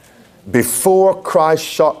 Before Christ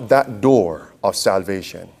shut that door of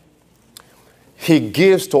salvation, he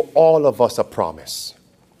gives to all of us a promise.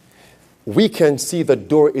 We can see the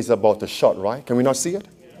door is about to shut, right? Can we not see it?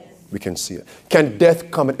 Yes. We can see it. Can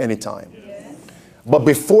death come at any time? Yes. But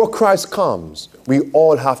before Christ comes, we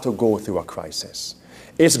all have to go through a crisis.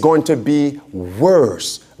 It's going to be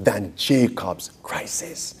worse than Jacob's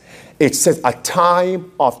crisis. It says a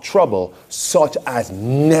time of trouble such as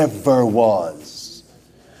never was.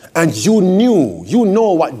 And you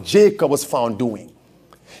know what Jacob was found doing.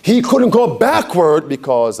 He couldn't go backward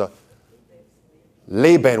because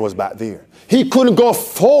Laban was back there. He couldn't go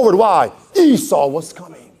forward. Why? Esau was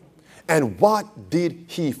coming. And what did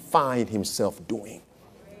he find himself doing?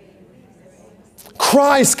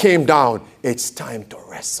 Christ came down. It's time to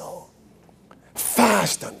wrestle.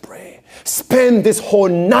 Fast and pray. Spend this whole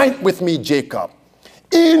night with me, Jacob,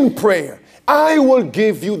 in prayer. I will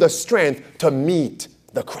give you the strength to meet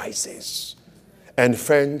the crisis. And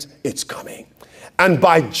friends, it's coming. And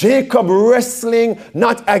by Jacob wrestling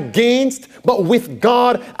not against, but with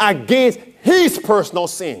God against his personal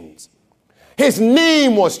sins, his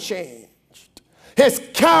name was changed. His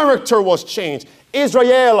character was changed.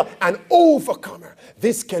 Israel, an overcomer.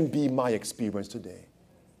 This can be my experience today.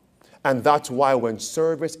 And that's why when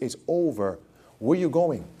service is over, where are you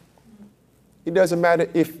going? It doesn't matter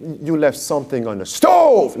if you left something on the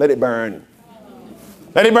stove. Let it burn.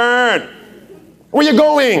 Let it burn. Where are you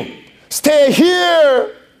going? Stay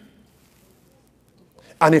here.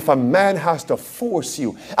 And if a man has to force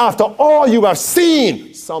you, after all you have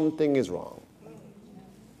seen, something is wrong.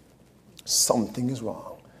 Something is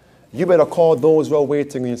wrong. You better call those who are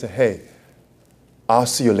waiting and say, hey, I'll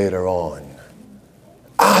see you later on.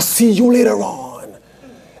 I'll see you later on.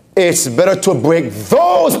 It's better to break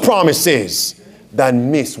those promises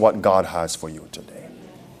than miss what God has for you today.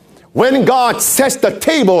 When God sets the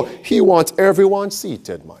table, he wants everyone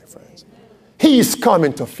seated, my friends. He's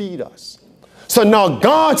coming to feed us. So now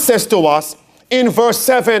God says to us in verse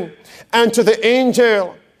 7, and to the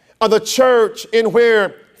angel of the church in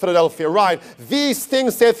where? Philadelphia, right? These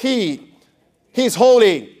things saith he. He's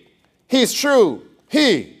holy. He's true.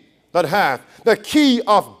 He that hath the key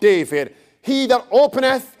of David. He that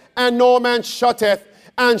openeth and no man shutteth,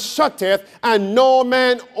 and shutteth and no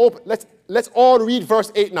man openeth. Let's all read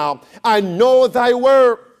verse 8 now. I know thy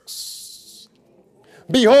works.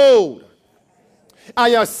 Behold, I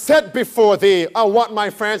have set before thee, what, my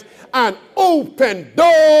friends? An open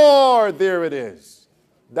door. There it is.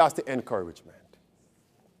 That's the encouragement.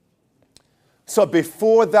 So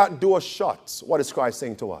before that door shuts, what is Christ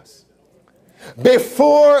saying to us?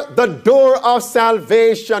 Before the door of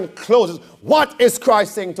salvation closes, what is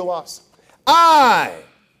Christ saying to us? I,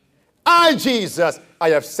 Jesus, I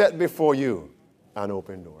have set before you an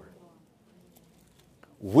open door.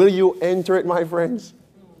 Will you enter it, my friends?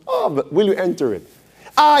 Oh, but will you enter it?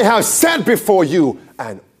 I have set before you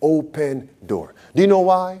an open door. Do you know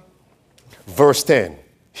why? Verse 10,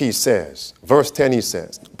 he says. Verse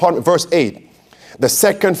 8. The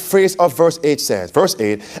second phrase of verse 8 says, verse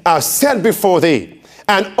 8, I have set before thee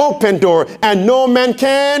an open door, and no man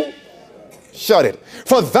can. shut it.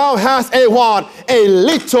 For thou hast a what? A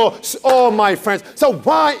little, oh my friends. So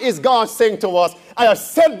why is God saying to us, I have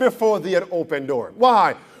set before thee an open door?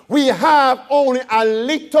 Why? We have only a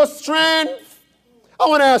little strength. I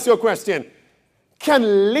want to ask you a question.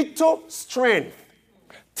 Can little strength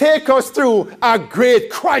take us through a great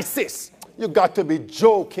crisis? You got to be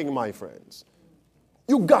joking, my friends.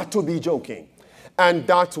 You got to be joking. And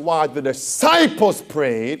that's why the disciples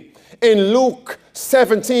prayed in Luke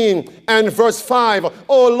 17 and verse 5.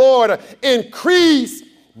 Oh Lord, increase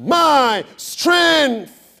my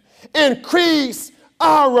strength. Increase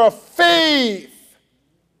our faith.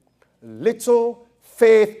 Little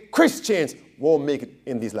faith Christians won't make it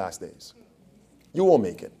in these last days. You won't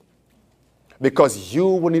make it. Because you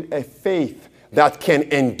will need a faith that can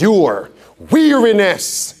endure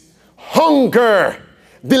weariness, hunger,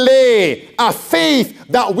 delay, a faith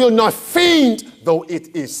that will not faint though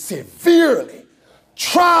it is severely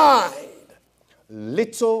tried.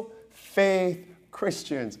 Little faith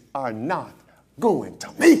Christians are not going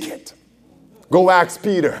to make it. Go ask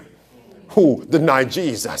Peter, who denied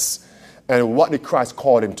Jesus, and what did Christ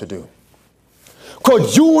call him to do?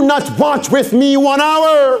 Could you not watch with me 1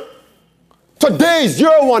 hour? Today's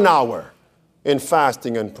your 1 hour in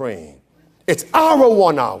fasting and praying. It's our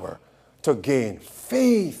 1 hour to gain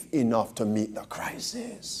faith enough to meet the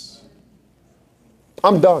crisis.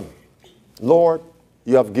 I'm done. Lord,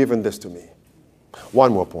 you have given this to me.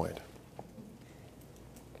 One more point.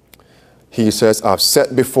 He says, I've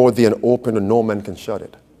set before thee an open and no man can shut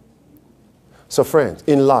it. So friends,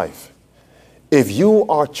 in life, if you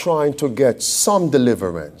are trying to get some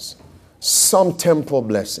deliverance, some temporal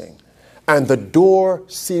blessing, and the door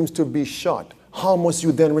seems to be shut, how must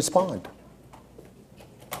you then respond?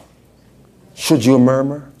 Should you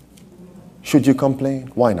murmur? Should you complain?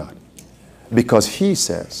 Why not? Because he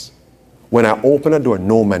says, when I open a door,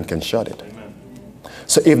 no man can shut it. Amen.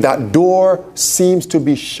 So if that door seems to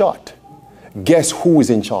be shut, guess who is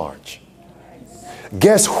in charge?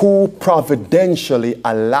 Guess who providentially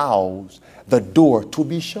allows the door to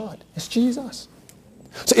be shut? It's Jesus.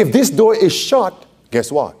 So if this door is shut,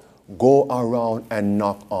 guess what? Go around and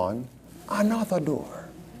knock on another door.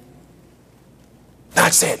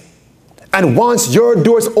 That's it. And once your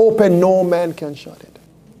door is open, no man can shut it.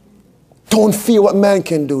 Don't fear what man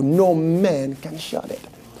can do. No man can shut it.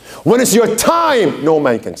 When it's your time, no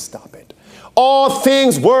man can stop it. All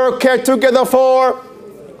things work together for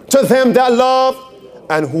to them that love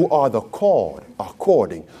and who are the called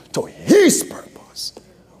according to his purpose.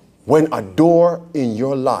 When a door in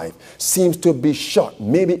your life seems to be shut,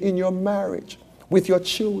 maybe in your marriage, with your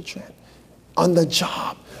children, on the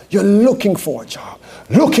job, you're looking for a job,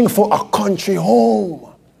 looking for a country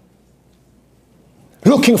home,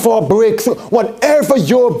 looking for a breakthrough, whatever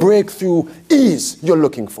your breakthrough is you're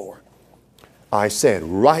looking for. I said,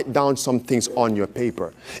 write down some things on your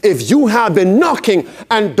paper. If you have been knocking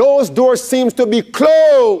and those doors seems to be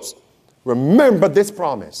closed, remember this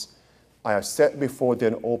promise. I have set before thee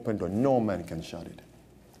an open door. No man can shut it.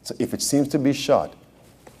 So if it seems to be shut,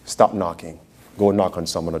 stop knocking. Go knock on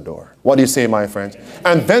some other door. What do you say, my friends?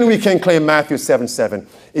 And then we can claim Matthew 7:7.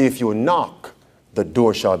 If you knock, the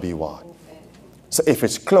door shall be what? So if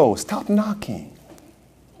it's closed, stop knocking.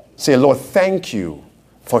 Say, Lord, thank you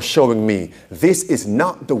for showing me this is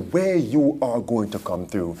not the way you are going to come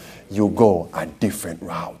through. You go a different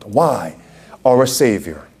route. Why? Our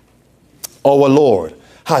Savior, our Lord,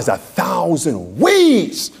 has 1,000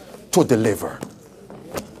 ways to deliver,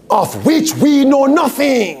 of which we know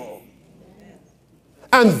nothing.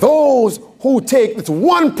 And those who take this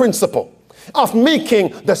one principle of making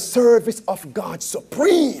the service of God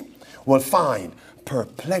supreme will find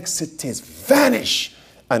perplexities vanish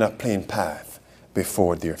and a plain path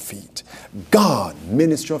before their feet. God,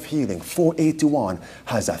 Ministry of Healing, 481,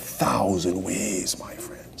 has 1,000 ways, my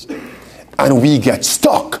friends. And we get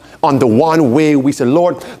stuck on the one way. We say,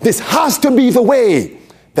 Lord, this has to be the way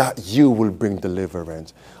that you will bring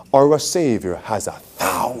deliverance. Our Savior has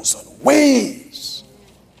 1,000 ways.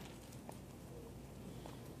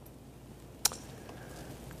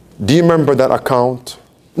 Do you remember that account?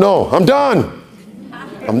 No, I'm done.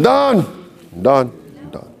 I'm done. I'm done. I'm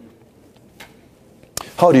done.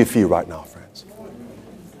 How do you feel right now, friends?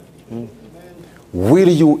 Will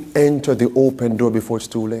you enter the open door before it's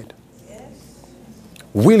too late?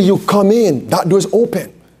 Will you come in? That door is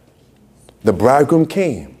open. The bridegroom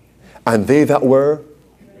came, and they that were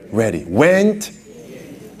ready went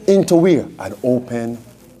into where? An open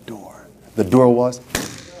door. The door was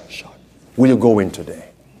shut. Will you go in today?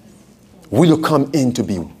 Will you come in to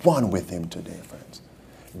be one with him today, friends?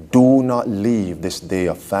 Do not leave this day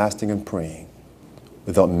of fasting and praying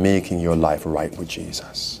without making your life right with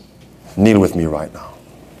Jesus. Kneel with me right now.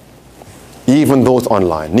 Even those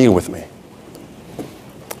online, kneel with me.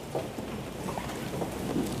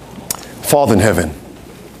 Father in heaven,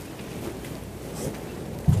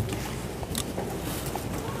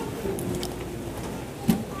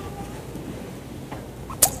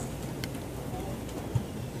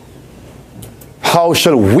 how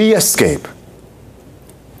shall we escape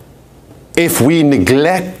if we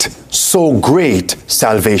neglect so great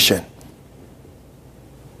salvation?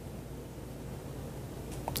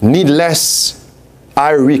 Needless,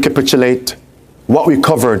 I recapitulate what we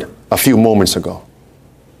covered a few moments ago.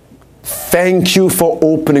 Thank you for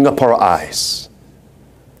opening up our eyes.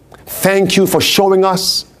 Thank you for showing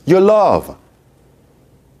us your love.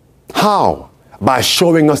 How? By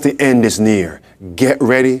showing us the end is near. Get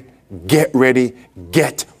ready, get ready,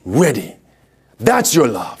 get ready. That's your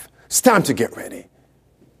love. It's time to get ready.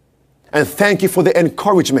 And thank you for the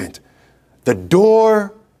encouragement. The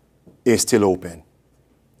door is still open.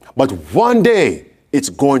 But one day, it's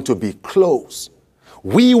going to be closed.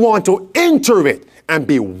 We want to enter it and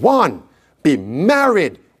be one, be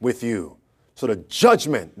married with you, so the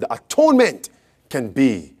judgment, the atonement can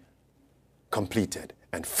be completed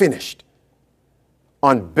and finished.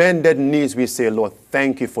 On bended knees, we say, Lord,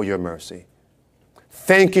 thank you for your mercy.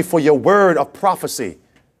 Thank you for your word of prophecy.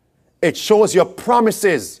 It shows your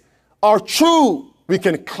promises are true. We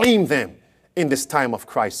can claim them in this time of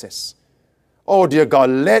crisis. Oh, dear God,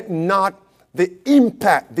 let not the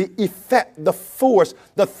impact, the effect, the force,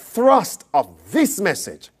 the thrust of this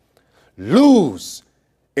message lose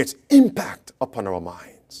its impact upon our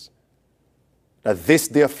minds. That this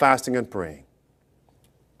day of fasting and praying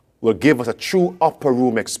will give us a true upper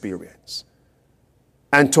room experience.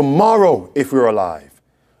 And tomorrow, if we're alive,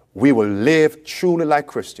 we will live truly like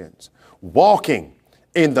Christians, walking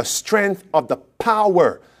in the strength of the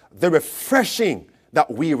power, the refreshing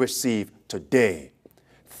that we receive today.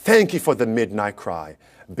 Thank you for the midnight cry.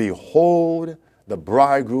 Behold, the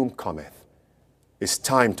bridegroom cometh. It's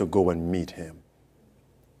time to go and meet him.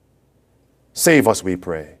 Save us, we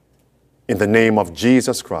pray. In the name of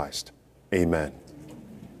Jesus Christ, amen.